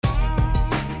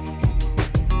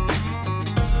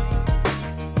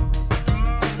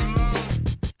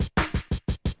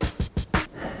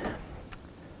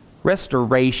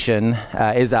Restoration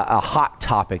is a hot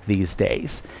topic these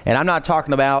days. And I'm not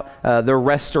talking about the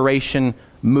restoration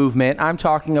movement. I'm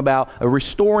talking about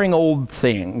restoring old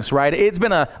things, right? It's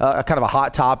been a kind of a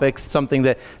hot topic, something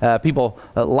that people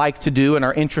like to do and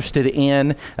are interested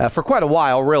in for quite a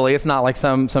while, really. It's not like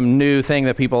some new thing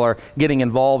that people are getting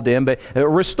involved in, but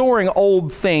restoring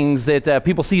old things that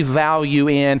people see value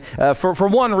in for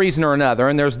one reason or another.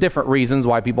 And there's different reasons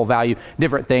why people value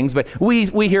different things, but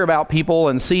we hear about people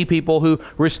and see people who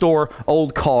restore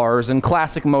old cars and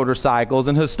classic motorcycles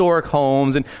and historic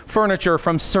homes and furniture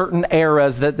from certain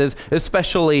eras that is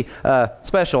especially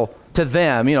special to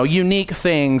them, unique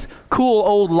things, cool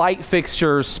old light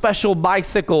fixtures, special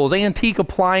bicycles, antique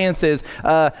appliances,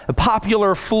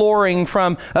 popular flooring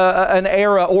from an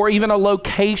era or even a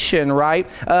location, right?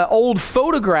 Old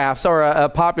photographs are a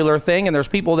popular thing, and there's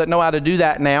people that know how to do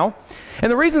that now. And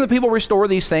the reason that people restore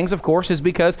these things, of course, is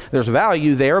because there's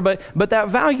value there, but that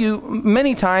value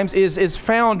many times is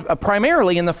found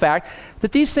primarily in the fact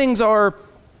that these things are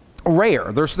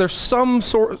rare. There's some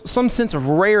sense of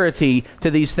rarity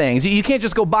to these things. You can't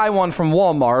just go buy one from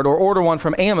Walmart or order one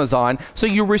from Amazon, so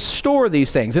you restore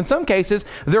these things. In some cases,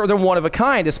 they're one of a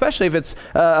kind, especially if it's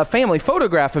a family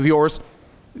photograph of yours.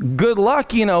 Good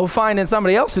luck, finding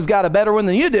somebody else who's got a better one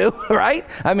than you do, right?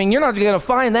 I mean, you're not going to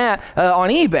find that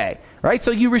on eBay, right? So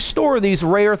you restore these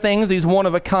rare things, these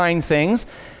one-of-a-kind things.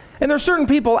 And there's certain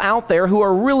people out there who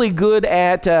are really good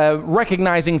at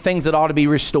recognizing things that ought to be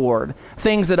restored,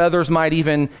 things that others might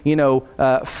even, they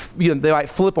might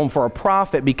flip them for a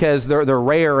profit because they're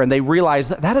rare, and they realize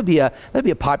that'd be a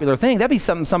popular thing. That'd be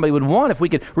something somebody would want if we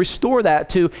could restore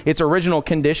that to its original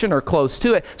condition or close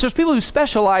to it. So there's people who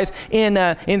specialize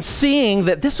in seeing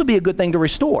that this would be a good thing to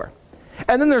restore.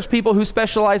 And then there's people who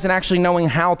specialize in actually knowing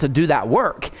how to do that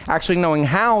work, actually knowing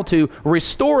how to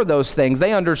restore those things.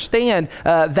 They understand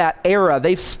that era.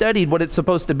 They've studied what it's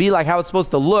supposed to be like, how it's supposed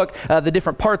to look, the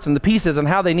different parts and the pieces, and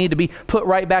how they need to be put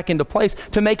right back into place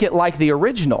to make it like the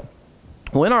original.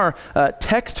 Well, in our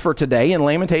text for today, in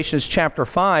Lamentations chapter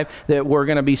 5, that we're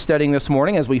going to be studying this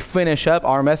morning as we finish up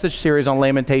our message series on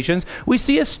Lamentations, we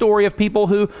see a story of people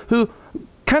who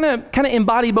kind of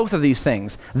embody both of these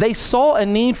things. They saw a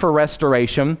need for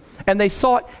restoration, and they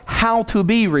sought how to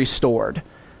be restored.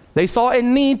 They saw a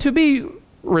need to be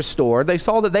restored. They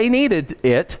saw that they needed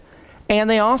it, and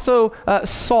they also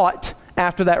sought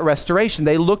after that restoration.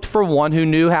 They looked for one who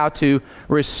knew how to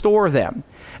restore them.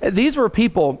 These were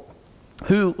people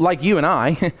who, like you and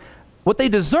I, what they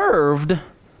deserved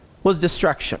was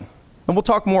destruction. And we'll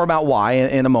talk more about why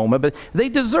in a moment, but they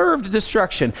deserved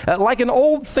destruction. Like an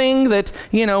old thing that,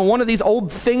 one of these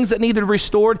old things that needed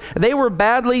restored, they were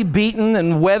badly beaten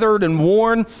and weathered and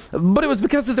worn, but it was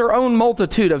because of their own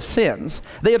multitude of sins.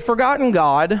 They had forgotten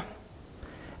God,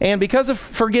 and because of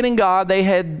forgetting God, they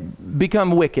had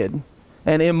become wicked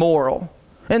and immoral.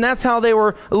 And that's how they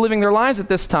were living their lives at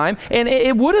this time. And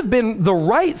it would have been the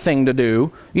right thing to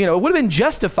do. It would have been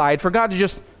justified for God to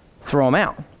just throw them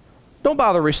out. Don't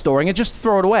bother restoring it, just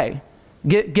throw it away.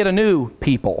 Get a new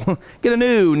people, get a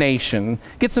new nation,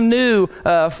 get some new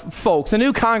folks, a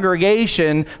new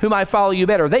congregation who might follow you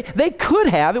better. They could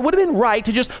have, it would have been right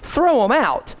to just throw them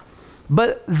out.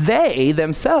 But they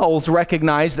themselves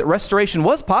recognized that restoration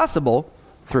was possible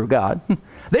through God.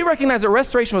 They recognized that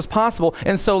restoration was possible,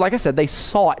 and so, like I said, they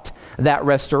sought that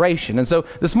restoration. And so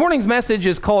this morning's message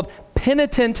is called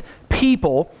Penitent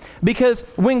People, because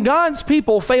when God's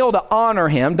people fail to honor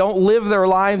Him, don't live their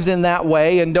lives in that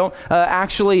way, and don't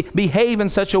actually behave in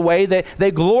such a way that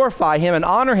they glorify Him and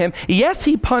honor Him, yes,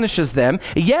 He punishes them.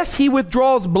 Yes, He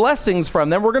withdraws blessings from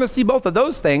them. We're going to see both of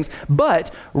those things,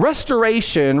 but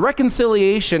restoration,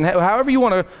 reconciliation, however you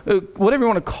want to, whatever you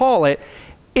want to call it,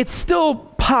 it's still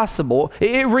possible.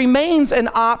 It remains an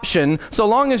option so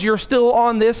long as you're still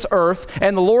on this earth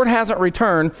and the Lord hasn't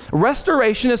returned.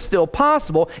 Restoration is still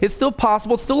possible. It's still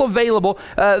possible. It's still available,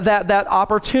 that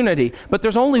opportunity. But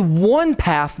there's only one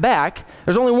path back.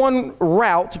 There's only one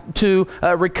route to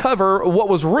recover what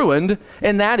was ruined,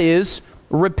 and that is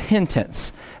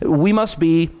repentance. We must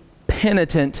be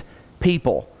penitent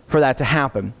people for that to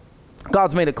happen.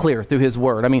 God's made it clear through His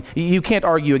Word. I mean, you can't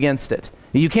argue against it.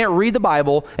 You can't read the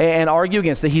Bible and argue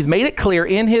against it. He's made it clear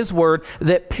in His Word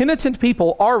that penitent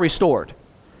people are restored.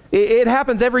 It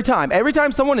happens every time. Every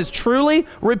time someone is truly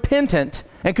repentant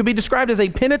and could be described as a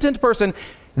penitent person,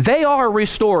 they are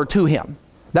restored to Him.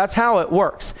 That's how it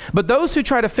works. But those who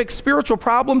try to fix spiritual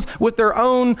problems with their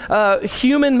own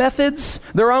human methods,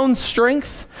 their own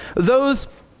strength, those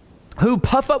who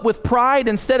puff up with pride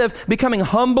instead of becoming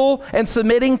humble and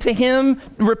submitting to Him,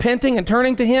 repenting and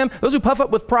turning to Him, those who puff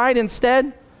up with pride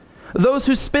instead, those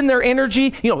who spend their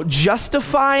energy,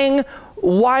 justifying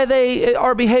why they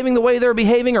are behaving the way they're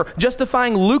behaving or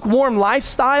justifying lukewarm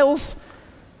lifestyles,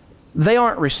 they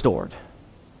aren't restored.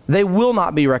 They will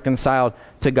not be reconciled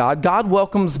to God. God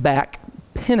welcomes back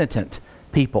penitent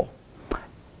people.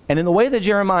 And in the way that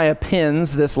Jeremiah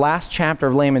pens this last chapter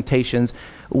of Lamentations,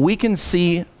 we can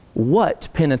see what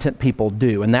penitent people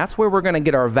do. And that's where we're going to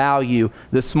get our value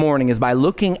this morning, is by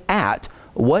looking at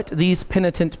what these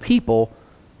penitent people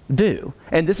do.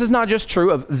 And this is not just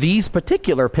true of these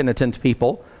particular penitent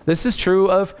people. This is true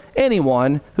of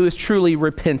anyone who is truly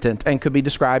repentant and could be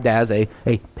described as a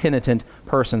penitent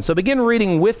person. So begin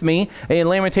reading with me in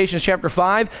Lamentations chapter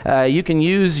 5. You can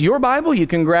use your Bible. You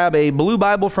can grab a blue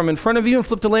Bible from in front of you and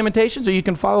flip to Lamentations, or you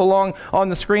can follow along on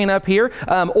the screen up here.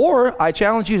 Or I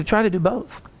challenge you to try to do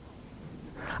both.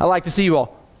 I like to see you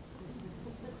all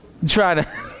trying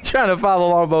to follow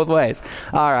along both ways.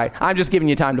 All right, I'm just giving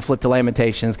you time to flip to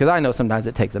Lamentations because I know sometimes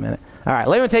it takes a minute. All right,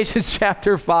 Lamentations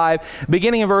chapter 5,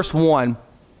 beginning in verse 1.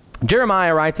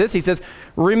 Jeremiah writes this. He says,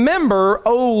 "Remember,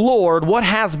 O Lord, what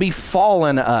has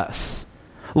befallen us.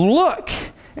 Look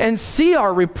and see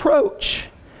our reproach.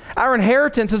 Our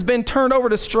inheritance has been turned over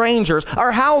to strangers,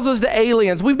 our houses to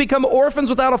aliens. We've become orphans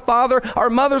without a father. Our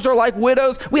mothers are like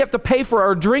widows. We have to pay for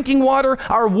our drinking water.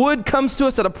 Our wood comes to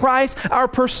us at a price. Our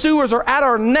pursuers are at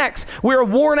our necks. We are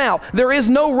worn out. There is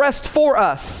no rest for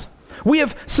us. We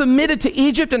have submitted to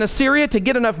Egypt and Assyria to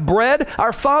get enough bread.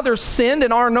 Our fathers sinned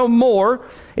and are no more.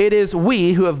 It is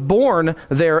we who have borne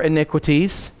their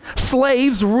iniquities.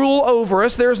 Slaves rule over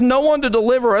us. There's no one to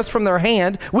deliver us from their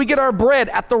hand. We get our bread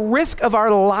at the risk of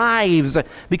our lives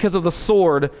because of the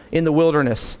sword in the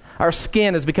wilderness. Our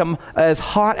skin has become as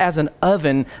hot as an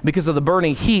oven because of the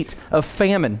burning heat of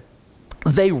famine.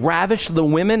 They ravished the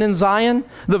women in Zion,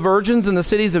 the virgins in the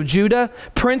cities of Judah.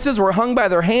 Princes were hung by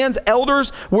their hands.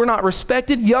 Elders were not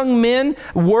respected. Young men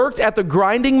worked at the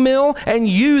grinding mill, and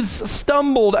youths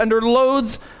stumbled under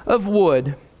loads of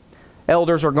wood.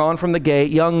 Elders are gone from the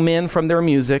gate, young men from their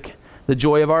music. The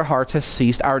joy of our hearts has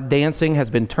ceased. Our dancing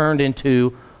has been turned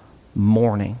into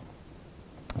mourning."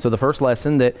 So the first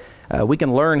lesson that we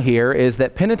can learn here is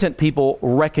that penitent people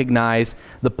recognize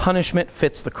the punishment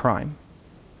fits the crime.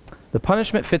 The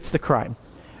punishment fits the crime.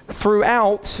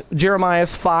 Throughout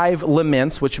Jeremiah's 5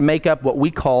 laments, which make up what we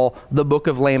call the book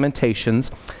of Lamentations,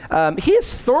 he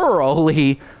has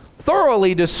thoroughly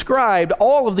described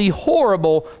all of the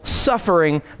horrible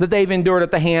suffering that they've endured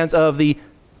at the hands of the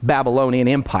Babylonian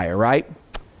Empire, right?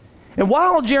 And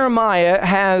while Jeremiah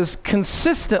has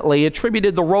consistently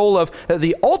attributed the role of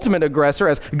the ultimate aggressor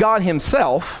as God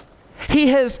himself, he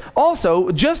has also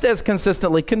just as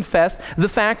consistently confessed the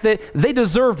fact that they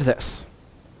deserved this.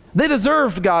 They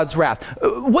deserved God's wrath.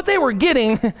 What they were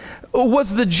getting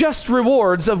was the just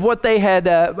rewards of what they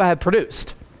had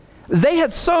produced. They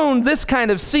had sown this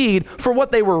kind of seed for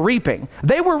what they were reaping.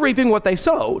 They were reaping what they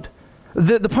sowed.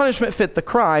 The punishment fit the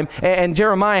crime, and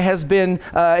Jeremiah has been,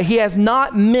 he has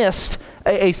not missed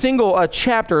a single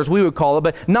chapter, as we would call it,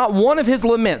 but not one of his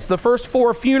laments, the first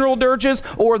 4 funeral dirges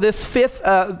or this fifth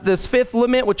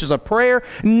lament, which is a prayer,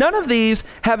 none of these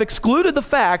have excluded the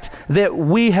fact that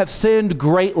we have sinned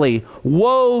greatly.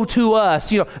 Woe to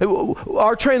us.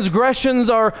 Our transgressions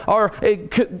are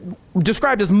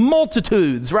described as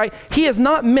multitudes, right? He has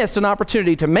not missed an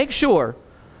opportunity to make sure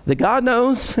that God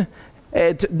knows,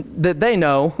 that they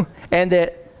know, and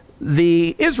that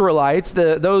the Israelites,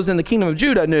 those in the kingdom of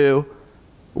Judah, knew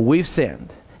we've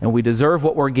sinned and we deserve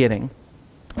what we're getting.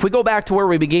 If we go back to where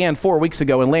we began 4 weeks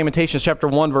ago in Lamentations chapter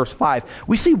 1 verse 5,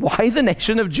 we see why the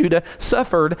nation of Judah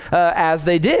suffered as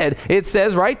they did. It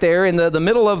says right there in the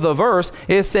middle of the verse,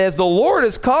 it says, "The Lord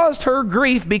has caused her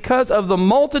grief because of the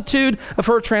multitude of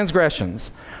her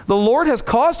transgressions." The Lord has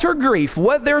caused her grief,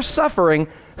 what they're suffering,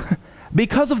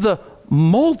 because of the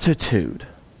multitude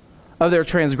of their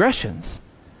transgressions.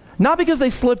 Not because they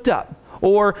slipped up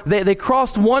or they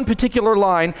crossed one particular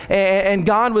line and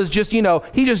God was just,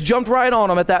 he just jumped right on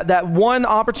them at that one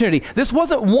opportunity. This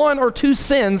wasn't 1 or 2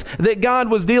 sins that God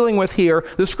was dealing with here.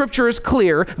 The scripture is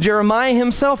clear. Jeremiah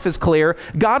himself is clear.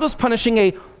 God was punishing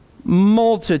a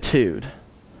multitude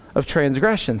of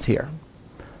transgressions here.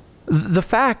 The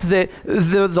fact that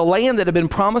the land that had been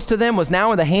promised to them was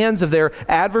now in the hands of their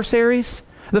adversaries,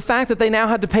 the fact that they now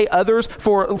had to pay others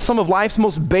for some of life's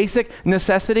most basic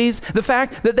necessities, the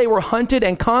fact that they were hunted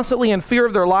and constantly in fear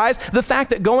of their lives, the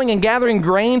fact that going and gathering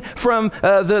grain from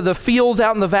the fields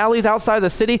out in the valleys outside the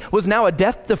city was now a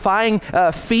death-defying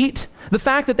feat, the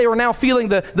fact that they were now feeling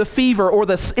the fever or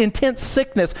the intense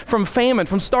sickness from famine,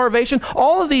 from starvation,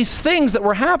 all of these things that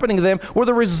were happening to them were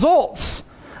the results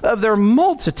of their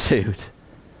multitude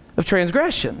of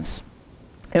transgressions.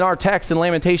 In our text in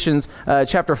Lamentations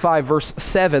chapter 5, verse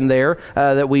 7 there,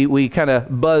 that we kind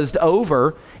of buzzed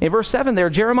over, in verse 7 there,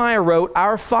 Jeremiah wrote,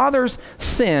 "Our fathers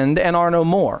sinned and are no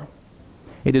more.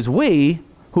 It is we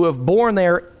who have borne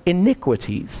their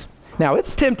iniquities." Now,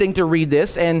 it's tempting to read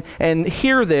this and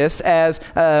hear this as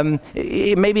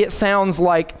maybe it sounds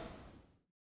like,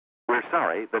 "We're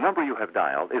sorry, the number you have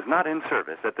dialed is not in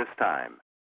service at this time."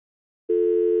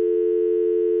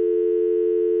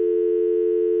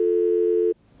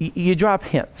 You drop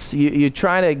hints. You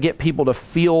try to get people to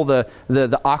feel the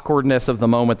awkwardness of the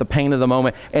moment, the pain of the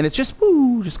moment, and it's just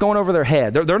going over their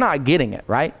head. They're not getting it,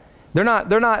 right?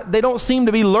 They don't seem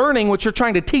to be learning what you're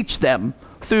trying to teach them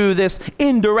through this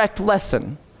indirect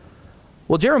lesson.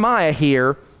 Well, Jeremiah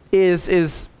here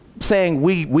is saying,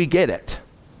 we get it.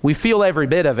 We feel every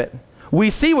bit of it. We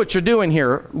see what you're doing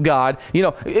here, God. You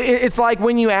know, it's like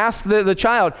when you ask the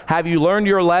child, "Have you learned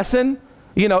your lesson?"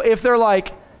 You know, if they're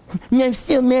like, "I'm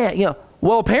still mad," you know,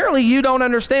 well, apparently you don't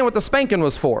understand what the spanking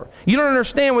was for. You don't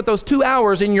understand what those 2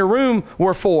 hours in your room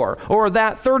were for, or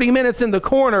that 30 minutes in the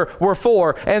corner were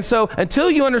for. And so until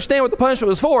you understand what the punishment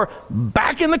was for,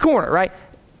 back in the corner, right?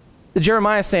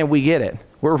 Jeremiah is saying, we get it.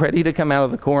 We're ready to come out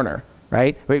of the corner,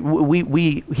 right?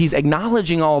 He's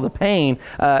acknowledging all the pain,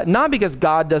 not because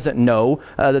God doesn't know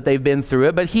that they've been through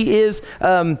it, but he is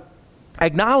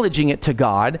acknowledging it to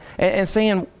God and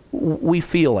saying, we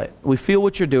feel it. We feel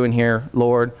what you're doing here,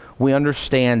 Lord. We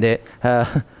understand it.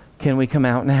 Can we come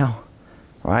out now?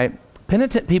 Right?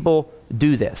 Penitent people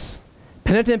do this.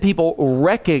 Penitent people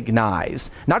recognize,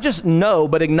 not just know,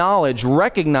 but acknowledge,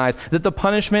 recognize that the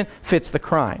punishment fits the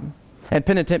crime. And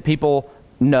penitent people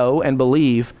know and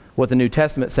believe what the New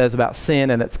Testament says about sin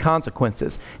and its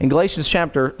consequences. In Galatians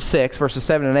chapter 6, verses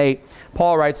 7 and 8,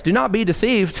 Paul writes, "Do not be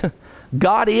deceived.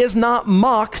 God is not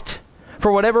mocked.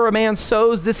 For whatever a man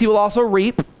sows, this he will also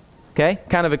reap." Okay,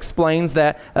 kind of explains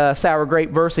that sour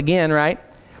grape verse again, right?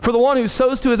 "For the one who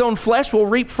sows to his own flesh will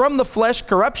reap from the flesh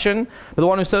corruption, but the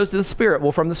one who sows to the Spirit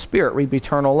will from the Spirit reap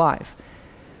eternal life."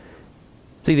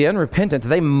 See, the unrepentant,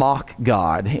 they mock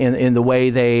God in the way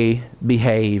they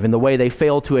behave, in the way they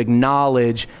fail to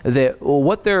acknowledge that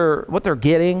what they're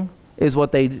getting is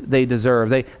what they deserve.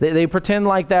 They pretend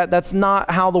like that's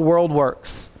not how the world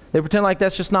works. They pretend like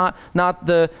that's just not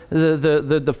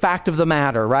the fact of the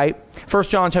matter, right? 1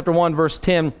 John chapter 1, verse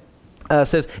 10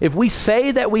 says, "If we say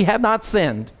that we have not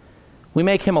sinned, we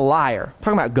make him a liar."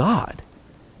 Talking about God.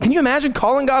 Can you imagine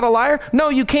calling God a liar? No,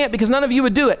 you can't, because none of you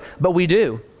would do it. But we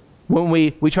do when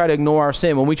we try to ignore our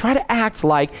sin. When we try to act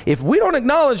like if we don't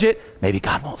acknowledge it, maybe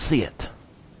God won't see it.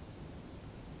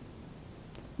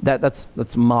 That's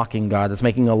mocking God. That's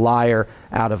making a liar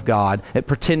out of God.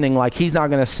 Pretending like he's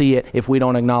not going to see it if we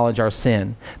don't acknowledge our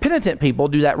sin. Penitent people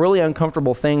do that really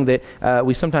uncomfortable thing that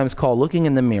we sometimes call looking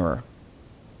in the mirror.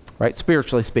 Right?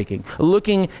 Spiritually speaking.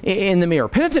 Looking in the mirror.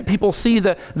 Penitent people see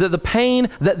the pain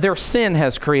that their sin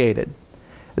has created.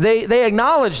 They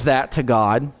acknowledge that to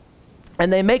God,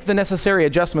 and they make the necessary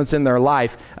adjustments in their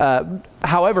life,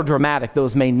 however dramatic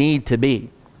those may need to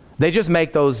be. They just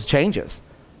make those changes.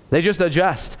 They just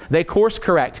adjust. They course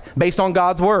correct based on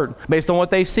God's word, based on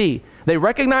what they see. They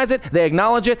recognize it, they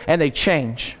acknowledge it, and they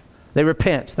change. They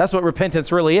repent. That's what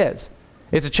repentance really is.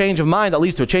 It's a change of mind that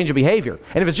leads to a change of behavior.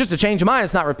 And if it's just a change of mind,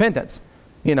 it's not repentance.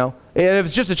 You know, and if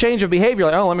it's just a change of behavior,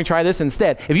 like, oh, let me try this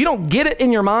instead. If you don't get it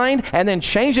in your mind and then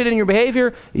change it in your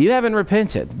behavior, you haven't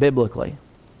repented biblically.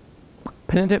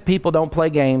 Penitent people don't play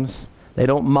games. They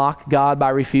don't mock God by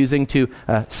refusing to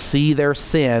see their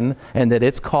sin and that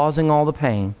it's causing all the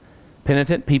pain.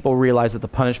 Penitent people realize that the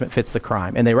punishment fits the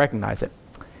crime, and they recognize it.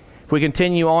 If we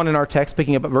continue on in our text,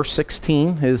 picking up at verse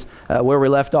 16 is where we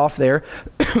left off there,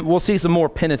 we'll see some more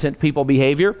penitent people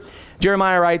behavior.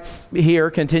 Jeremiah writes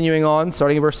here, continuing on,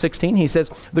 starting in verse 16, he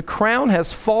says, "The crown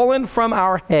has fallen from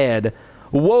our head.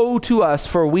 Woe to us,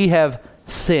 for we have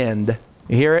sinned."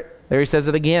 You hear it? There he says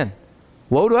it again.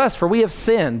 Woe to us, for we have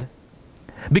sinned.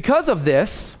 Because of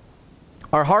this,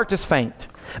 our heart is faint.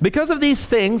 Because of these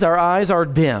things, our eyes are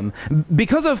dim.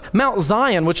 Because of Mount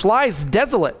Zion, which lies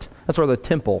desolate. That's where the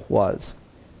temple was.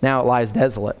 Now it lies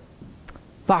desolate.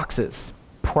 Foxes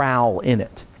prowl in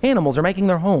it. Animals are making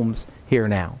their homes here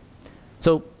now.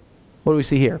 So, what do we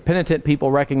see here? Penitent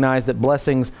people recognize that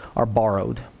blessings are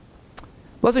borrowed.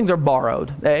 Blessings are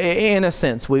borrowed. In a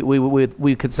sense,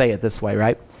 we could say it this way,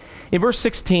 right? In verse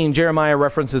 16, Jeremiah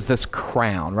references this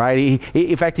crown, right?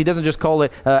 In fact, he doesn't just call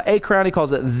it a crown, he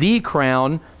calls it the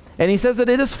crown. And he says that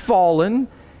it has fallen.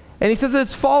 And he says that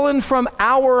it's fallen from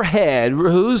our head.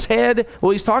 Whose head?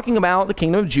 Well, he's talking about the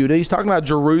kingdom of Judah. He's talking about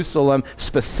Jerusalem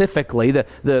specifically,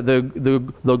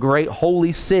 the great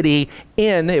holy city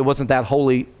it wasn't that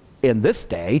holy in this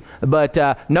day, but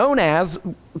known as,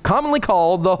 commonly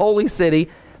called, the Holy City.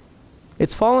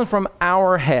 It's fallen from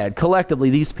our head, collectively,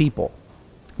 these people.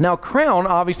 Now, crown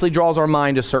obviously draws our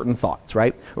mind to certain thoughts,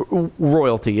 right?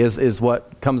 Royalty is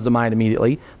what comes to mind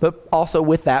immediately, but also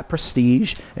with that,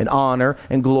 prestige and honor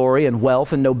and glory and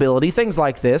wealth and nobility, things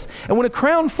like this. And when a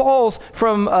crown falls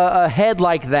from a head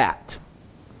like that,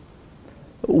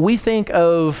 we think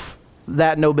of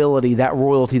that nobility, that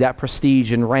royalty, that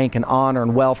prestige and rank and honor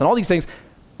and wealth and all these things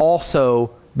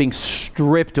also being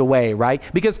stripped away, right?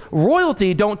 Because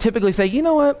royalty don't typically say, you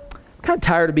know what? I'm kind of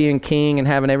tired of being king and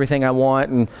having everything I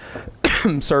want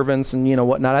and servants and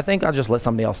whatnot. I think I'll just let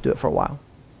somebody else do it for a while.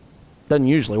 Doesn't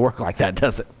usually work like that,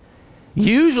 does it?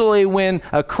 Usually when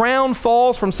a crown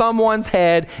falls from someone's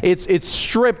head, it's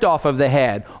stripped off of the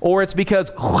head, or it's because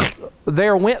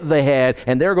there went the head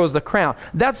and there goes the crown.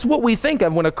 That's what we think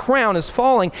of when a crown is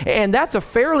falling, and that's a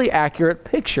fairly accurate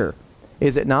picture,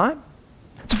 is it not?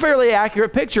 It's a fairly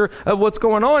accurate picture of what's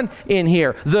going on in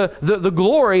here. The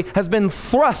glory has been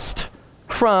thrust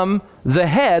from the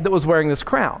head that was wearing this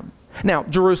crown. Now,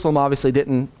 Jerusalem obviously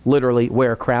didn't literally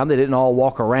wear a crown. They didn't all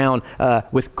walk around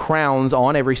with crowns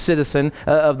on, every citizen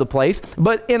of the place.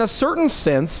 But in a certain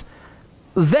sense,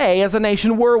 they, as a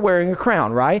nation, were wearing a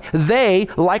crown, right? They,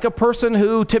 like a person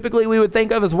who typically we would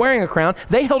think of as wearing a crown,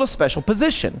 they held a special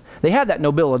position. They had that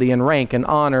nobility and rank and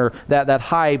honor, that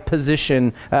high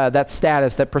position, that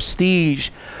status, that prestige.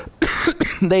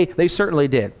 They certainly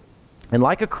did. And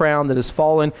like a crown that has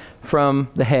fallen from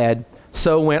the head,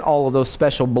 so went all of those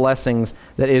special blessings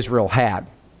that Israel had.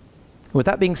 With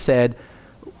that being said,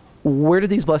 where did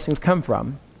these blessings come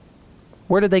from?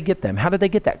 Where did they get them? How did they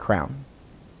get that crown?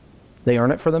 They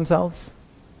earn it for themselves?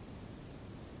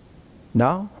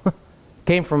 No.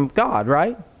 Came from God,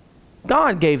 right?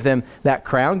 God gave them that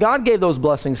crown. God gave those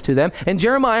blessings to them. And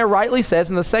Jeremiah rightly says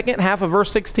in the second half of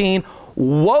verse 16,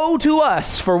 "Woe to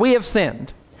us, for we have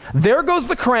sinned." There goes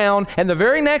the crown, and the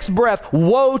very next breath,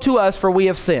 woe to us, for we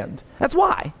have sinned. That's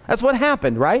why. That's what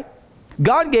happened, right?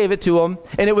 God gave it to them,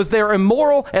 and it was their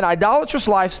immoral and idolatrous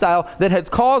lifestyle that had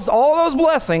caused all those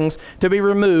blessings to be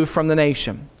removed from the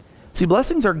nation. See,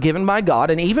 blessings are given by God,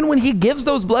 and even when He gives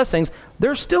those blessings,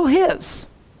 they're still His,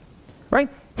 right?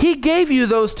 He gave you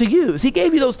those to use. He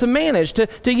gave you those to manage, to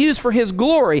use for His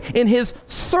glory, in His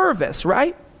service,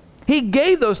 right? He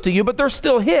gave those to you, but they're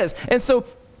still His. And so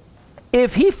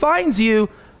if He finds you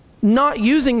not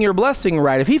using your blessing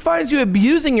right, if He finds you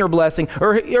abusing your blessing,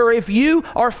 or if you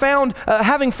are found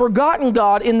having forgotten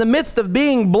God in the midst of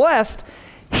being blessed,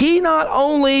 He not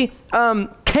only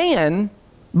can,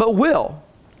 but will,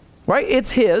 right?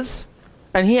 It's His,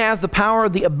 and He has the power,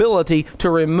 the ability to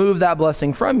remove that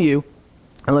blessing from you.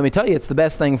 And let me tell you, it's the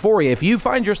best thing for you. If you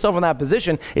find yourself in that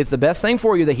position, it's the best thing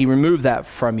for you that He remove that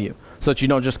from you, so that you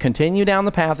don't just continue down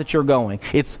the path that you're going.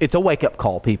 It's a wake-up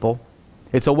call, people.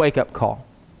 It's a wake-up call.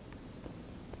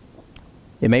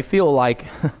 It may feel like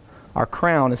our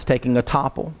crown is taking a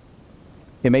topple.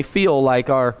 It may feel like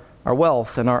our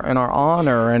wealth and our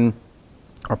honor and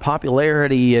our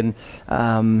popularity and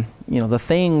the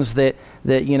things that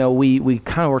we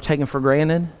kind of were taking for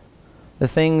granted, the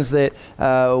things that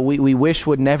we wish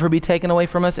would never be taken away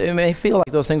from us. It may feel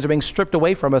like those things are being stripped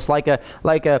away from us, like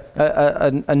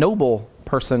a noble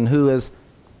person who has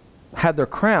had their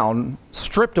crown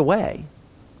stripped away.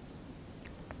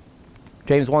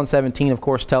 James 1:17, of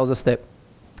course, tells us that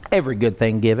every good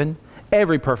thing given,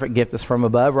 every perfect gift is from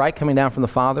above, right? Coming down from the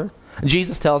Father.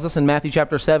 Jesus tells us in Matthew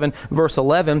chapter 7, verse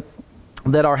 11,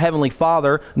 that our Heavenly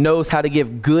Father knows how to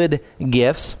give good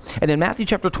gifts. And in Matthew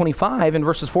chapter 25, in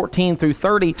verses 14 through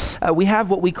 30, we have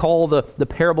what we call the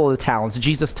parable of the talents.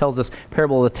 Jesus tells us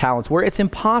parable of the talents, where it's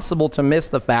impossible to miss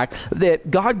the fact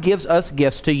that God gives us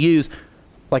gifts to use,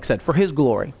 like I said, for His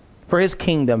glory, for His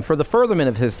kingdom, for the furtherment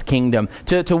of His kingdom,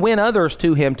 to win others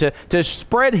to Him, to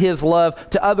spread His love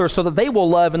to others so that they will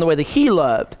love in the way that He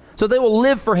loved, so they will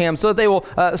live for Him, so that they will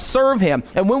serve Him.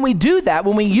 And when we do that,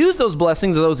 when we use those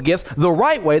blessings and those gifts the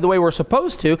right way, the way we're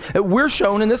supposed to, we're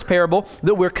shown in this parable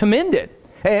that we're commended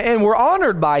and we're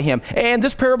honored by Him. And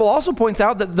this parable also points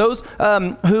out that those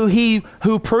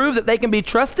who prove that they can be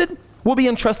trusted will be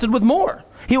entrusted with more.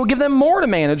 He will give them more to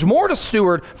manage, more to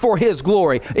steward for His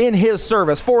glory, in His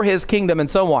service, for His kingdom, and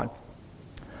so on.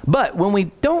 But when we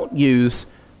don't use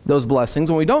those blessings,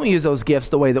 when we don't use those gifts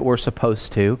the way that we're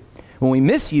supposed to, when we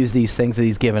misuse these things that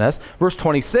He's given us, verse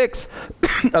 26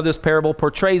 of this parable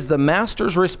portrays the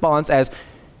master's response as,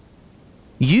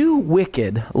 "You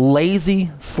wicked, lazy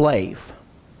slave."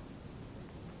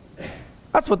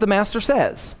 That's what the master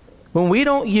says. When we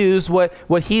don't use what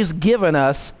He's given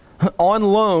us on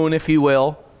loan, if you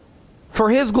will, for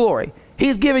His glory,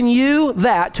 He's given you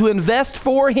that to invest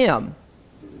for him.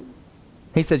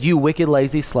 He says, you wicked,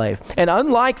 lazy slave. And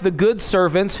unlike the good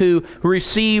servants who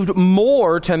received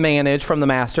more to manage from the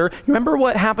master, remember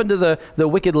what happened to the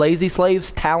wicked, lazy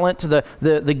slave's talent,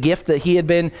 the gift that he had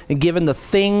been given, the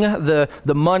thing, the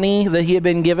money that he had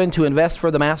been given to invest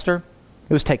for the master?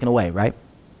 It was taken away, right?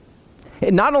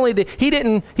 Not only did he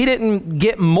didn't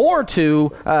get more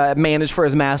to manage for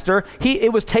his master,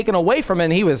 it was taken away from him,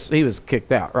 and he was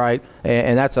kicked out, right?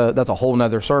 And that's a whole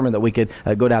nother sermon that we could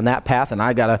go down that path, and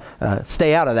I gotta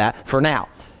stay out of that for now.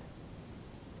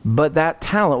 But that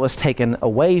talent was taken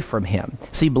away from him.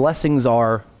 See, blessings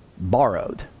are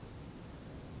borrowed.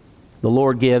 The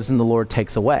Lord gives and the Lord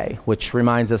takes away, which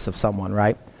reminds us of someone,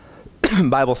 right?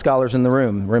 Bible scholars in the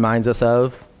room, reminds us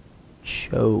of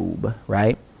Job,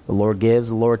 right? The Lord gives,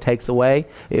 the Lord takes away.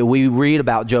 We read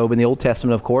about Job in the Old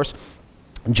Testament, of course.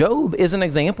 Job is an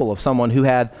example of someone who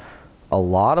had a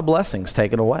lot of blessings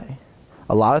taken away.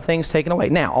 A lot of things taken away.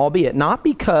 Now, albeit not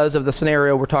because of the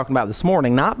scenario we're talking about this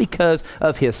morning, not because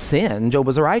of his sin. Job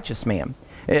was a righteous man.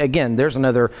 Again, there's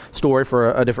another story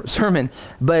for a different sermon.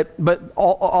 But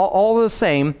all the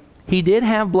same, he did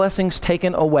have blessings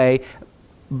taken away.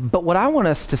 But what I want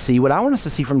us to see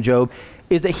from Job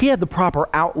is that he had the proper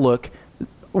outlook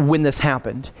when this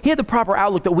happened. He had the proper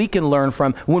outlook that we can learn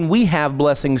from when we have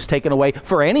blessings taken away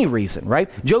for any reason, right?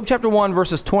 Job chapter 1,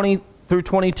 verses 20 through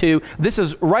 22. This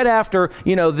is right after,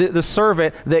 the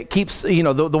servant that keeps,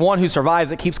 the one who survives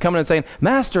that keeps coming and saying,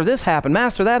 Master, this happened.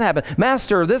 Master, that happened.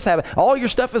 Master, this happened. All your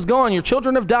stuff is gone. Your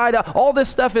children have died. All this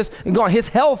stuff is gone. His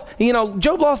health,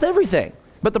 Job lost everything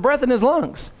but the breath in his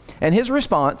lungs. And his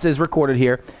response is recorded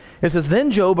here. It says, then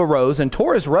Job arose and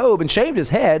tore his robe and shaved his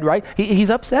head, right?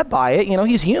 He's upset by it.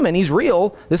 He's human. He's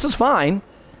real. This is fine.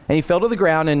 And he fell to the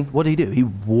ground, and what did he do? He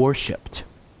worshiped.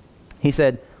 He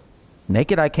said,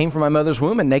 naked I came from my mother's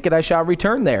womb, and naked I shall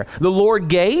return there. The Lord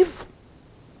gave,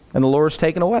 and the Lord's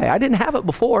taken away. I didn't have it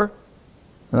before,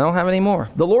 and I don't have it anymore.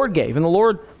 The Lord gave, and the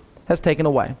Lord has taken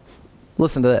away.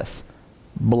 Listen to this.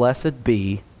 Blessed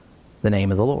be the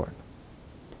name of the Lord.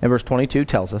 And verse 22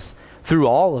 tells us, through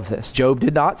all of this, Job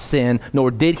did not sin,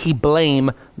 nor did he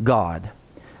blame God.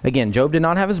 Again, Job did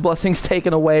not have his blessings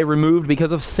taken away, removed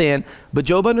because of sin, but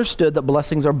Job understood that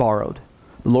blessings are borrowed.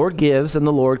 The Lord gives and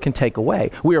the Lord can take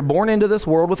away. We are born into this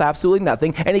world with absolutely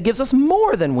nothing, and he gives us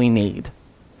more than we need,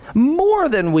 more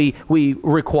than we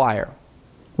require.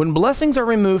 When blessings are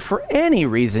removed for any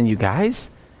reason, you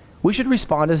guys, we should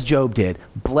respond as Job did.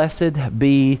 Blessed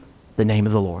be the name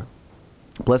of the Lord.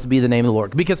 Blessed be the name of the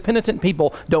Lord. Because penitent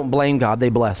people don't blame God, they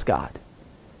bless God.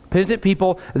 Penitent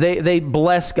people, they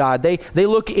bless God. They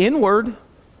look inward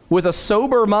with a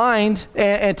sober mind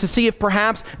and to see if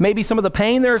perhaps maybe some of the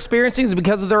pain they're experiencing is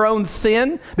because of their own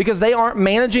sin, because they aren't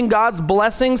managing God's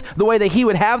blessings the way that he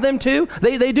would have them to.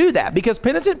 They do that because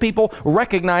penitent people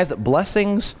recognize that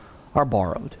blessings are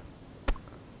borrowed.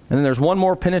 And then there's one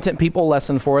more penitent people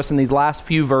lesson for us in these last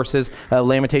few verses,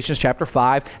 Lamentations chapter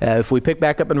 5. If we pick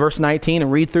back up in verse 19 and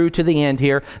read through to the end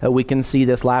here, we can see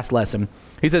this last lesson.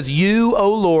 He says, you,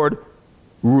 O Lord,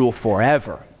 rule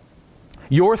forever.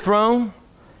 Your throne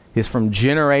is from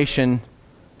generation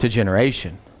to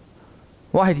generation.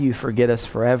 Why do you forget us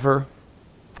forever?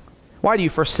 Why do you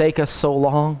forsake us so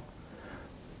long?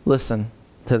 Listen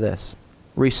to this.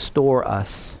 Restore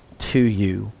us to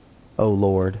you, O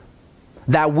Lord,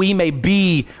 that we may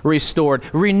be restored.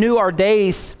 Renew our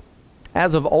days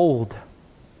as of old,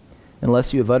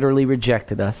 unless you have utterly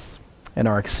rejected us and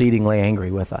are exceedingly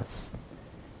angry with us.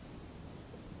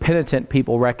 Penitent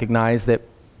people recognize that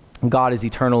God is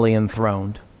eternally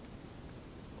enthroned.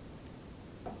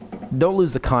 Don't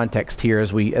lose the context here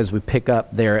as we pick up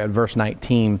there at verse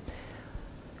 19.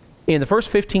 In the first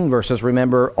 15 verses,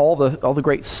 remember all the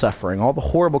great suffering, all the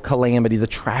horrible calamity, the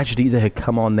tragedy that had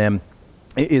come on them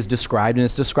is described, and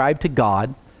it's described to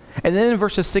God. And then in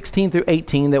verses 16 through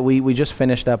 18 that we just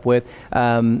finished up with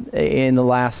in the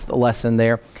last lesson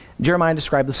there, Jeremiah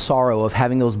described the sorrow of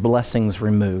having those blessings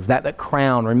removed, that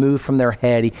crown removed from their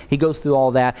head. He goes through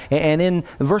all that. And in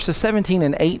verses 17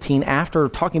 and 18, after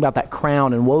talking about that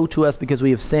crown and woe to us because we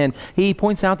have sinned, he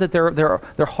points out that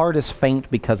their heart is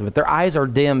faint because of it. Their eyes are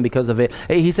dim because of it.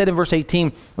 He said in verse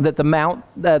 18 that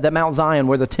that Mount Zion,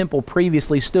 where the temple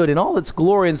previously stood in all its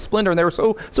glory and splendor, and they were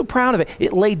so proud of it,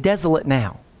 it lay desolate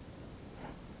now.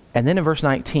 And then in verse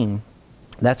 19,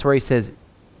 that's where he says,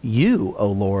 you, O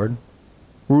Lord,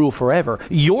 rule forever.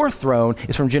 Your throne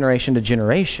is from generation to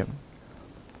generation.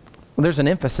 Well, there's an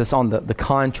emphasis on the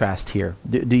contrast here.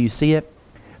 Do you see it?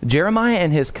 Jeremiah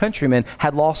and his countrymen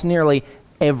had lost nearly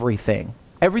everything.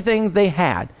 Everything they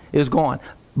had is gone.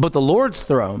 But the Lord's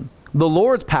throne the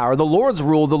Lord's power, the Lord's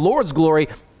rule, the Lord's glory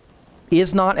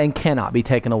is not and cannot be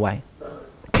taken away,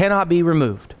 cannot be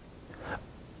removed.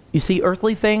 You see,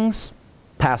 earthly things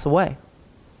pass away,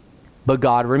 but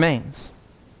God remains.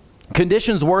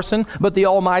 Conditions worsen, but the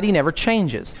Almighty never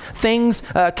changes. Things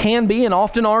can be and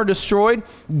often are destroyed.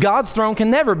 God's throne can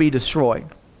never be destroyed.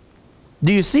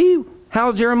 Do you see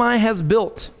how Jeremiah has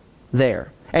built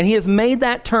there? And he has made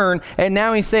that turn, and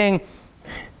now he's saying,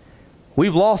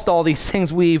 we've lost all these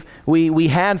things we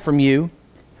had from you.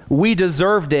 We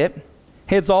deserved it.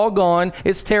 It's all gone.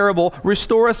 It's terrible.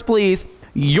 Restore us, please.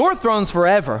 Your throne's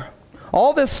forever.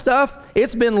 All this stuff,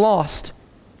 it's been lost.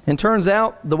 And turns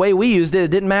out, the way we used it,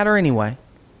 it didn't matter anyway.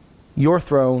 Your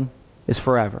throne is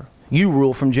forever. You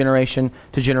rule from generation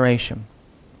to generation.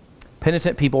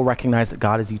 Penitent people recognize that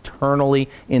God is eternally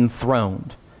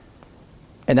enthroned.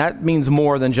 And that means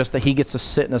more than just that he gets to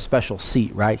sit in a special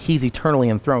seat, right? He's eternally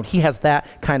enthroned. He has that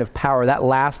kind of power, that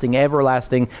lasting,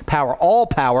 everlasting power, all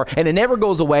power, and it never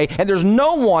goes away. And there's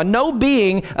no one, no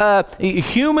being,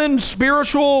 human,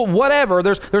 spiritual, whatever.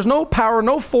 There's no power,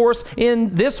 no force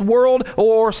in this world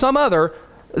or some other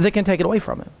that can take it away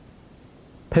from him.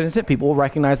 Penitent people will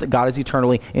recognize that God is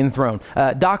eternally enthroned.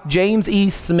 Doc James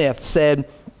E. Smith said,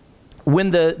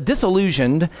 when the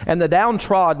disillusioned and the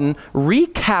downtrodden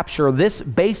recapture this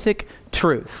basic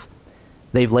truth,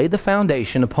 they've laid the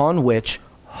foundation upon which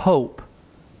hope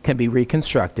can be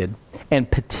reconstructed and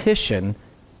petition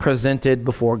presented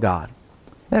before God.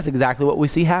 That's exactly what we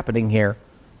see happening here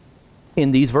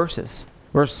in these verses.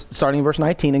 Starting in verse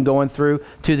 19 and going through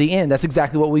to the end. That's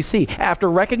exactly what we see.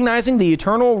 After recognizing the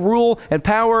eternal rule and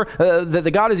power, that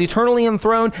the God is eternally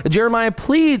enthroned, Jeremiah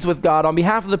pleads with God on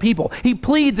behalf of the people. He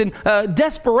pleads in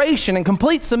desperation and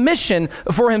complete submission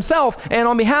for himself and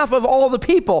on behalf of all the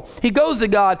people. He goes to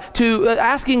God to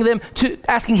asking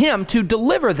him to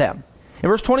deliver them. In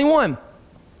verse 21,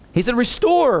 he said,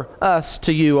 "Restore us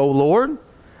to you, O Lord,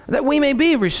 that we may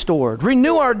be restored.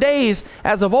 Renew our days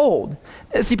as of old."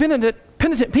 See, penitent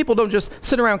people don't just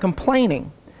sit around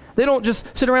complaining. They don't just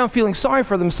sit around feeling sorry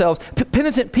for themselves.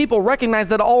 Penitent people recognize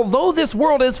that although this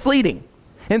world is fleeting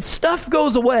and stuff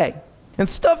goes away and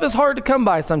stuff is hard to come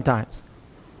by sometimes,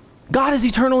 God is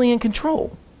eternally in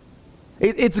control.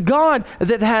 It's God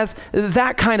that has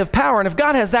that kind of power. And if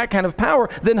God has that kind of power,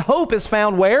 then hope is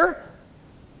found where?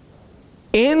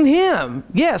 In Him.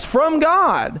 Yes, from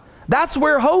God. That's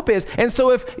where hope is. And so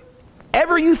if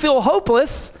ever you feel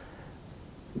hopeless,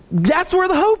 that's where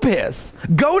the hope is.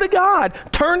 Go to God.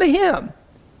 Turn to Him.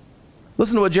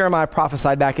 Listen to what Jeremiah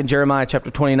prophesied back in Jeremiah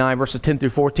chapter 29, verses 10 through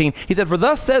 14. He said, "For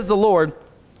thus says the Lord,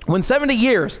 when 70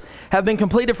 years have been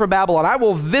completed for Babylon, I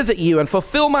will visit you and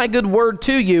fulfill my good word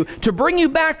to you to bring you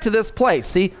back to this place."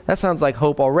 See, that sounds like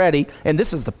hope already. And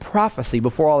this is the prophecy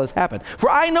before all this happened. "For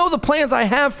I know the plans I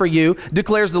have for you,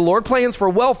 declares the Lord, plans for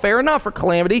welfare and not for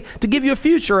calamity, to give you a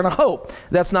future and a hope."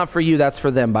 That's not for you, that's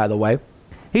for them, by the way.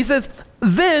 He says,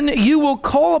 "Then you will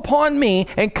call upon me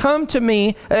and come to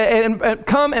me and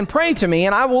come and pray to me,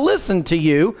 and I will listen to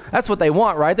you." That's what they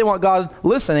want, right? They want God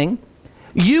listening.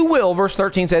 "You will," verse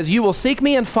 13 says, "you will seek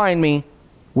me and find me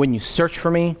when you search for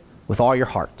me with all your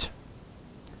heart.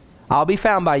 I'll be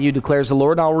found by you, declares the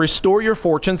Lord, and I'll restore your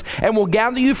fortunes and will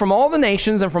gather you from all the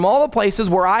nations and from all the places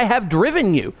where I have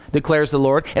driven you, declares the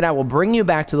Lord, and I will bring you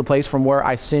back to the place from where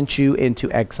I sent you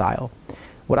into exile."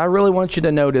 What I really want you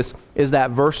to notice is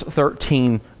that verse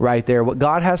 13 right there. What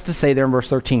God has to say there in verse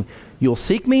 13. You'll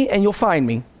seek me and you'll find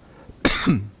me.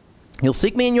 You'll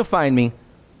seek me and you'll find me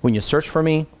when you search for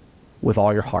me with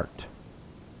all your heart.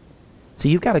 So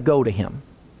you've got to go to Him.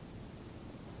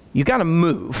 You've got to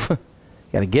move. You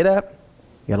got to get up,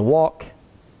 you got to walk,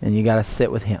 and you got to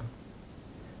sit with Him.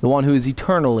 The one who is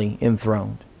eternally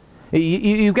enthroned.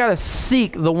 You've got to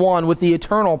seek the one with the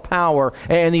eternal power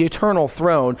and the eternal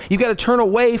throne. You've got to turn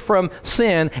away from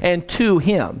sin and to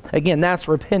Him. Again, that's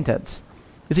repentance.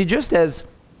 You see, just as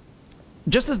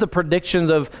the predictions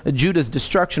of Judah's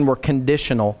destruction were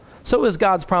conditional, so is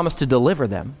God's promise to deliver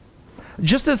them.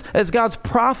 Just as God's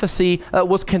prophecy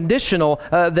was conditional,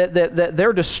 that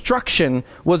their destruction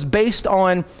was based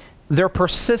on their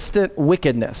persistent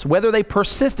wickedness, whether they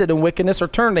persisted in wickedness or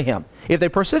turned to Him. If they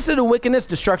persisted in wickedness,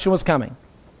 destruction was coming.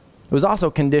 It was also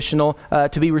conditional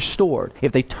to be restored.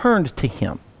 If they turned to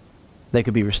Him, they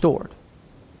could be restored.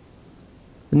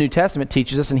 The New Testament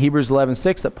teaches us in Hebrews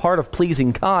 11:6 that part of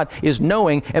pleasing God is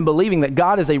knowing and believing that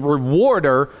God is a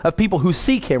rewarder of people who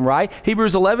seek Him, right?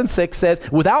 Hebrews 11:6 says,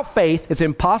 "Without faith, it's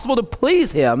impossible to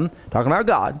please Him," talking about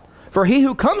God. "For he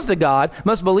who comes to God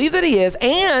must believe that He is,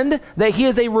 and that He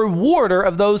is a rewarder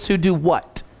of those who do"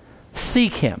 what?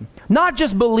 Seek Him. Not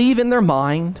just believe in their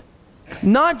mind,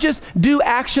 Not just do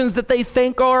actions that they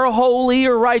think are holy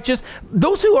or righteous.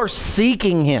 Those who are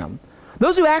seeking him.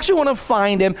 Those who actually want to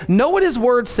find him, know what his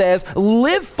word says,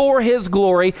 live for his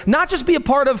glory, not just be a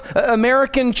part of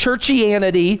American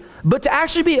churchianity, but to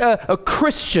actually be a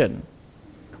Christian.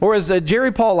 Or as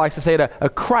Jerry Paul likes to say it, a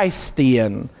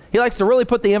Christian. He likes to really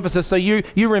put the emphasis so you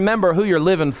remember who you're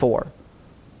living for.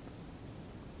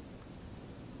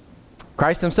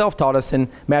 Christ himself taught us in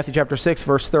Matthew chapter 6,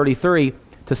 verse 33,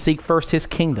 to seek first his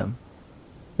kingdom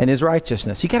and his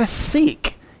righteousness. You got to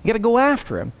seek. You got to go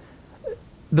after him.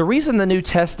 The reason the New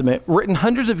Testament, written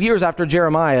hundreds of years after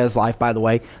Jeremiah's life, by the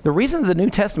way, the reason the New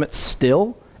Testament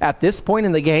still, at this point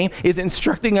in the game, is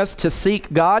instructing us to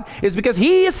seek God is because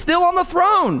he is still on the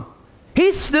throne.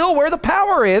 He's still where the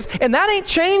power is, and that ain't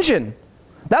changing.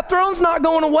 That throne's not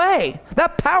going away.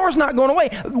 That power's not going away.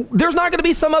 There's not going to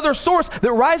be some other source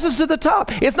that rises to the top.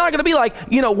 It's not going to be like,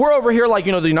 we're over here like,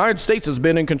 the United States has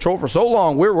been in control for so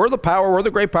long. We're the power, we're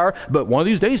the great power. But one of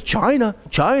these days, China,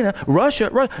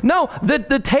 Russia. No,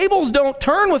 the tables don't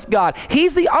turn with God.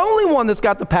 He's the only one that's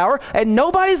got the power, and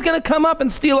nobody's going to come up and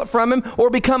steal it from him or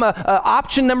become a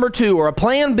option number 2 or a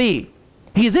plan B.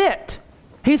 He's it.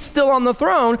 He's still on the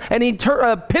throne, and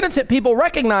penitent people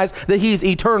recognize that he's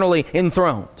eternally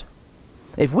enthroned.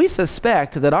 If we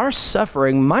suspect that our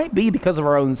suffering might be because of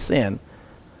our own sin,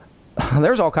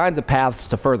 there's all kinds of paths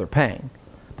to further pain.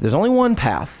 But there's only one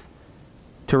path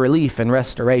to relief and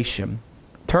restoration.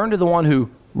 Turn to the one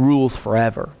who rules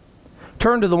forever.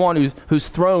 Turn to the one whose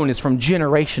throne is from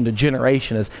generation to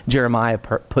generation, as Jeremiah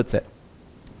puts it.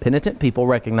 Penitent people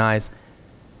recognize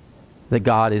that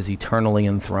God is eternally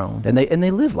enthroned, and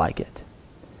they live like it.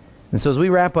 And so as we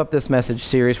wrap up this message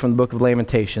series from the book of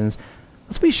Lamentations,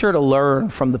 let's be sure to learn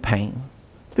from the pain.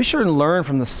 Let's be sure to learn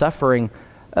from the suffering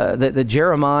that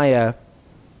Jeremiah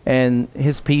and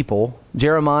his people,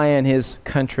 Jeremiah and his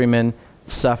countrymen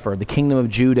suffered, the kingdom of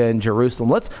Judah and Jerusalem.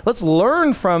 Let's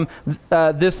learn from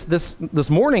this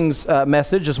morning's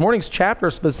message, this morning's chapter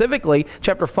specifically,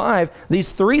 chapter 5,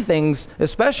 these 3 things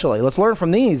especially. Let's learn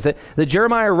from these, that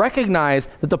Jeremiah recognized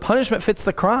that the punishment fits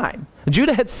the crime.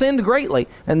 Judah had sinned greatly,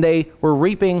 and they were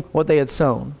reaping what they had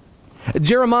sown.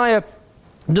 Jeremiah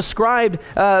described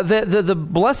that the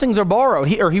blessings are borrowed,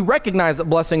 he recognized that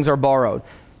blessings are borrowed.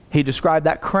 He described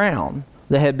that crown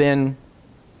that had been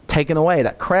taken away,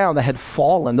 that crown that had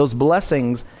fallen, those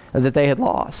blessings that they had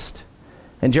lost.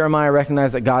 And Jeremiah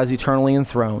recognized that God is eternally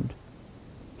enthroned.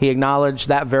 He acknowledged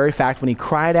that very fact when he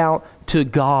cried out to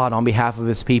God on behalf of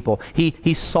his people.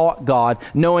 He sought God,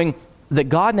 knowing that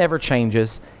God never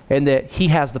changes and that he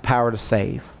has the power to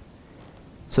save.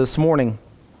 So this morning,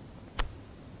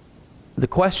 the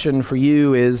question for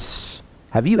you is,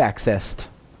 have you accessed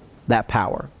that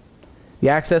power? You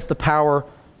access the power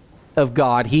of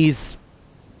God. He's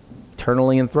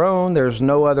eternally enthroned. There's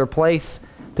no other place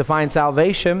to find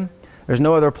salvation. There's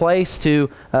no other place to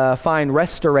find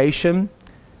restoration.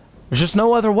 There's just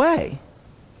no other way.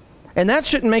 And that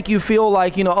shouldn't make you feel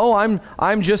like,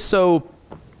 I'm just so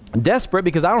desperate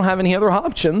because I don't have any other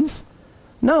options.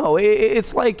 No,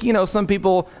 it's like, some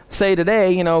people say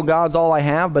today, God's all I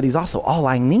have, but he's also all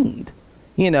I need.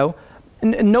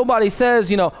 Nobody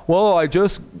says, well, I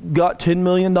just got $10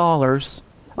 million.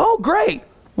 Oh, great.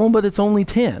 Well, but it's only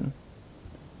 10.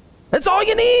 That's all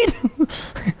you need.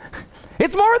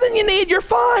 It's more than you need. You're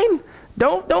fine.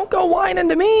 Don't go whining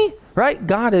to me, right?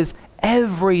 God is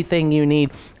everything you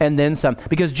need and then some.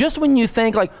 Because just when you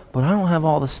think like, but I don't have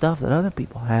all the stuff that other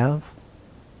people have,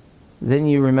 then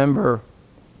you remember,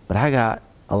 but I got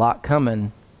a lot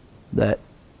coming that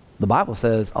the Bible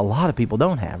says a lot of people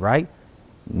don't have, right?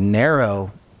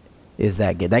 Narrow is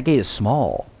that gate. That gate is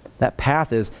small. That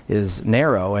path is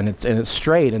narrow and it's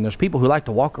straight, and there's people who like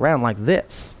to walk around like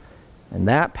this. And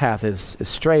that path is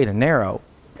straight and narrow.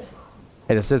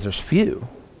 And it says there's few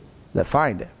that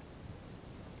find it.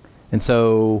 And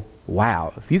so,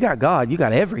 wow, if you got God, you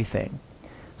got everything.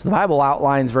 So the Bible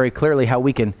outlines very clearly how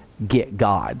we can get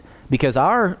God. Because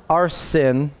our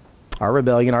sin, our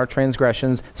rebellion, our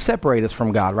transgressions separate us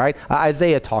from God, right?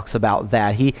 Isaiah talks about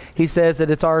that. He says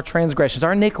that it's our transgressions,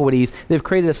 our iniquities, they've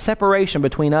created a separation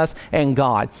between us and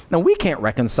God. Now, we can't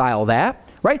reconcile that,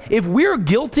 right? If we're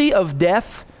guilty of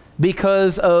death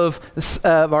because of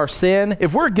our sin,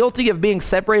 if we're guilty of being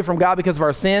separated from God because of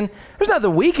our sin, there's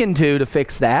nothing we can do to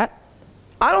fix that.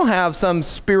 I don't have some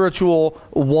spiritual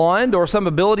wand or some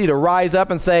ability to rise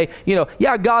up and say,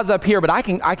 yeah, God's up here, but I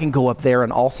can go up there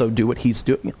and also do what he's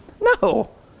doing. No,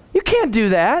 you can't do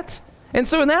that. And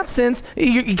so in that sense,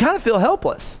 you kind of feel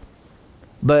helpless.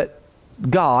 But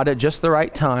God, at just the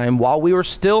right time, while we were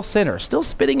still sinners, still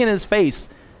spitting in his face,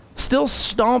 still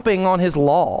stomping on his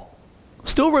law,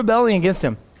 still rebelling against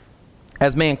him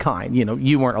as mankind. You know,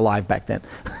 you weren't alive back then.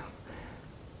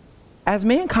 As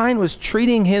mankind was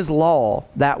treating his law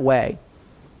that way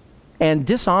and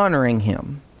dishonoring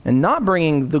him and not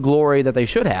bringing the glory that they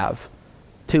should have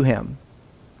to him,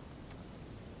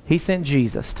 he sent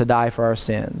Jesus to die for our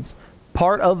sins.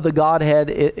 Part of the Godhead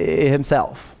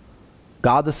himself.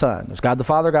 God the Son. There's God the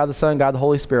Father, God the Son, God the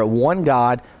Holy Spirit. One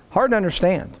God. Hard to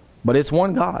understand, but it's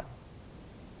one God.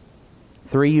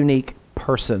 Three unique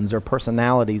persons or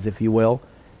personalities, if you will.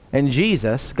 And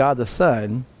Jesus, God the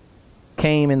Son,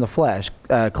 came in the flesh.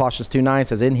 Colossians 2:9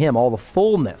 says, in him all the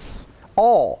fullness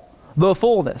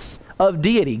of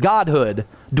deity, godhood,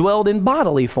 dwelled in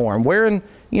bodily form, wearing,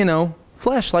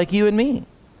 flesh like you and me,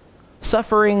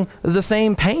 suffering the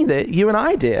same pain that you and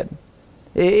I did,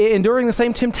 enduring the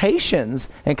same temptations,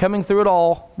 and coming through it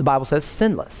all, the Bible says,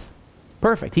 sinless.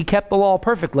 Perfect. He kept the law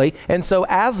perfectly. And so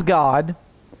as God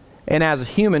and as a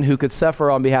human who could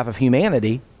suffer on behalf of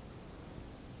humanity,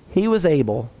 he was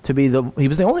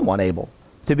the only one able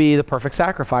to be the perfect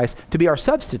sacrifice, to be our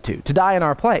substitute, to die in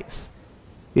our place.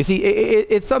 You see,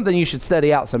 it's something you should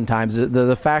study out sometimes,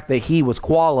 the fact that he was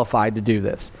qualified to do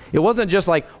this. It wasn't just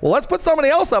like, well, let's put somebody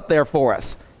else up there for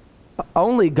us.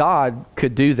 Only God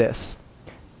could do this.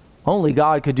 Only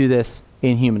God could do this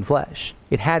in human flesh.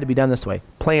 It had to be done this way.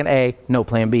 Plan A, no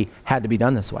plan B, had to be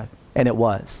done this way. And it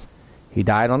was. He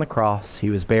died on the cross. He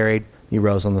was buried. He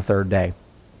rose on the third day.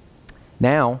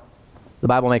 Now, the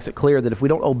Bible makes it clear that if we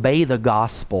don't obey the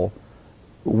gospel,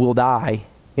 we'll die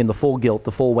in the full guilt,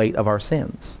 the full weight of our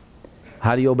sins.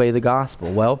 How do you obey the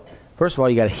gospel? Well, first of all,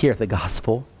 you got to hear the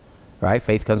gospel, right?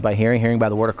 Faith comes by hearing, hearing by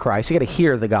the word of Christ. You got to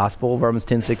hear the gospel, Romans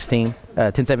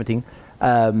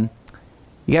 10:17.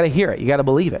 You got to hear it. You got to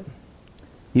believe it.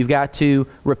 You've got to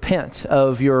repent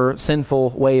of your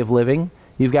sinful way of living.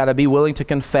 You've got to be willing to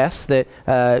confess that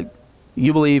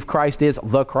you believe Christ is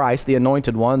the Christ, the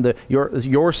anointed one,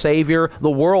 your Savior, the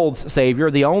world's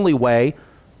Savior, the only way,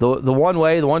 the one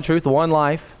way, the one truth, the one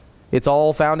life. It's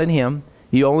all found in him.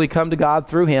 You only come to God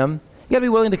through him. You got to be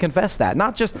willing to confess that.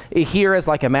 Not just hear as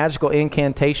like a magical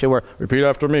incantation where, repeat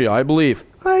after me, I believe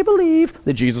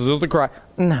that Jesus is the Christ.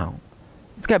 No.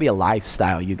 It's got to be a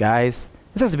lifestyle, you guys.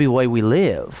 This has to be the way we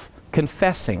live,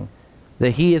 confessing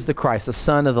that he is the Christ, the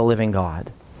Son of the living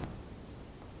God.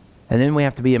 And then we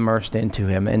have to be immersed into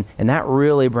him. And that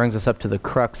really brings us up to the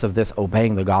crux of this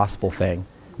obeying the gospel thing.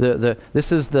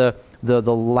 This is the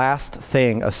last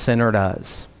thing a sinner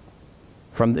does.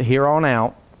 From here on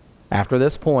out, after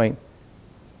this point,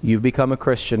 you've become a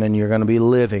Christian and you're going to be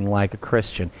living like a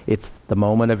Christian. It's the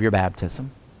moment of your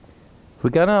baptism. If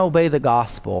we're going to obey the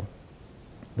gospel's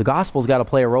got to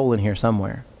play a role in here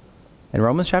somewhere. And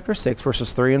Romans chapter 6,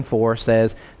 verses 3 and 4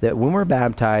 says that when we're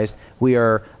baptized, we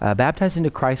are baptized into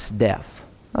Christ's death.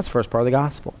 That's the first part of the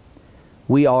gospel.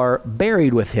 We are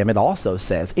buried with him, it also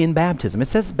says, in baptism. It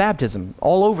says baptism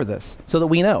all over this, so that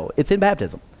we know it's in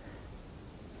baptism.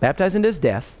 Baptized into his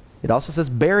death. It also says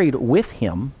buried with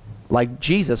him, like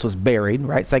Jesus was buried,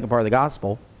 right? Second part of the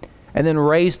gospel. And then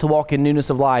raised to walk in newness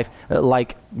of life,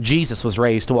 like Jesus was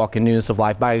raised to walk in newness of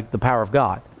life by the power of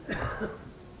God.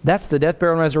 That's the death,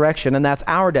 burial, and resurrection, and that's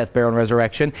our death, burial, and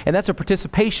resurrection, and that's a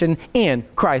participation in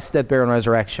Christ's death, burial, and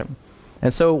resurrection.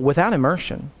 And so without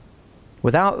immersion,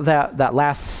 without that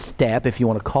last step, if you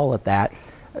want to call it that,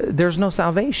 there's no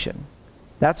salvation.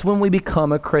 That's when we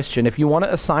become a Christian. If you want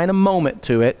to assign a moment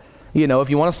to it, if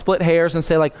you want to split hairs and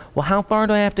say like, well, how far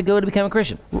do I have to go to become a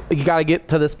Christian? You got to get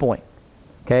to this point,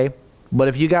 okay? But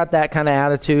if you got that kind of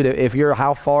attitude, if you're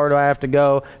how far do I have to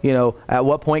go, at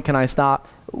what point can I stop?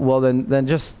 Well, then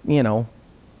just, don't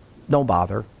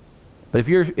bother. But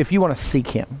if you want to seek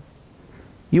him,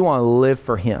 you want to live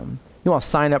for him, you want to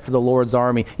sign up for the Lord's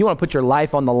army, you want to put your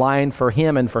life on the line for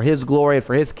him and for his glory and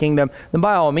for his kingdom, then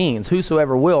by all means,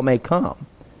 whosoever will may come.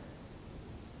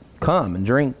 Come and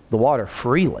drink the water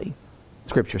freely,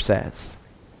 Scripture says.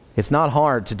 It's not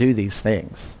hard to do these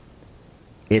things.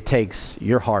 It takes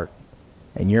your heart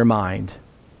and your mind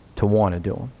to want to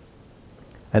do them.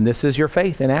 And this is your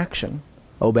faith in action,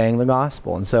 obeying the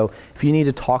gospel. And so if you need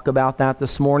to talk about that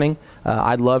this morning,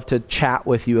 I'd love to chat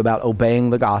with you about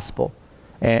obeying the gospel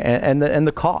and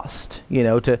the cost,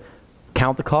 to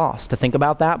count the cost, to think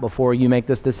about that before you make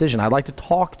this decision. I'd like to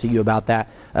talk to you about that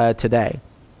today.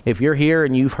 If you're here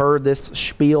and you've heard this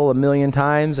spiel a million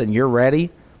times and you're ready,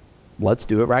 let's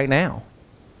do it right now.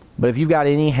 But if you've got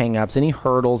any hang-ups, any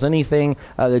hurdles, anything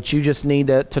that you just need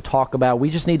to talk about, we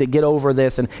just need to get over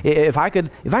this. And if I could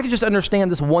just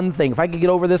understand this one thing, if I could get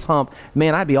over this hump,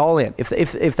 man, I'd be all in.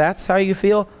 If that's how you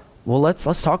feel, well,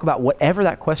 let's talk about whatever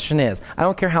that question is. I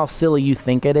don't care how silly you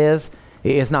think it is.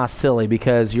 It's not silly,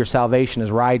 because your salvation is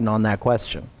riding on that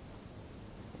question,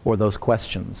 or those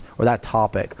questions, or that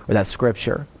topic, or that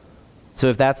scripture. So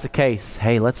if that's the case,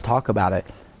 hey, let's talk about it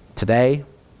today,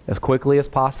 as quickly as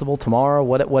possible, tomorrow,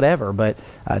 whatever. But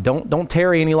don't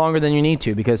tarry any longer than you need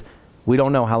to, because we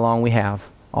don't know how long we have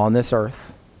on this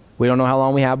earth. We don't know how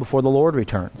long we have before the Lord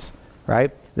returns,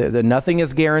 right? Nothing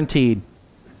is guaranteed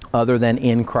other than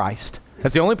in Christ.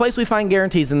 That's the only place we find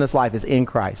guarantees in this life, is in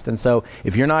Christ. And so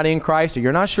if you're not in Christ, or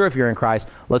you're not sure if you're in Christ,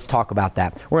 let's talk about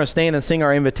that. We're going to stand and sing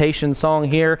our invitation song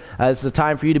here. It's the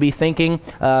time for you to be thinking.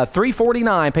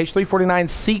 349, page 349,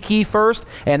 seek ye first.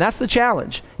 And that's the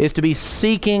challenge, is to be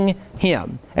seeking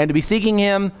Him. And to be seeking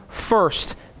Him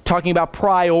first, talking about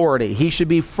priority. He should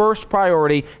be first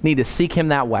priority. Need to seek Him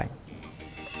that way.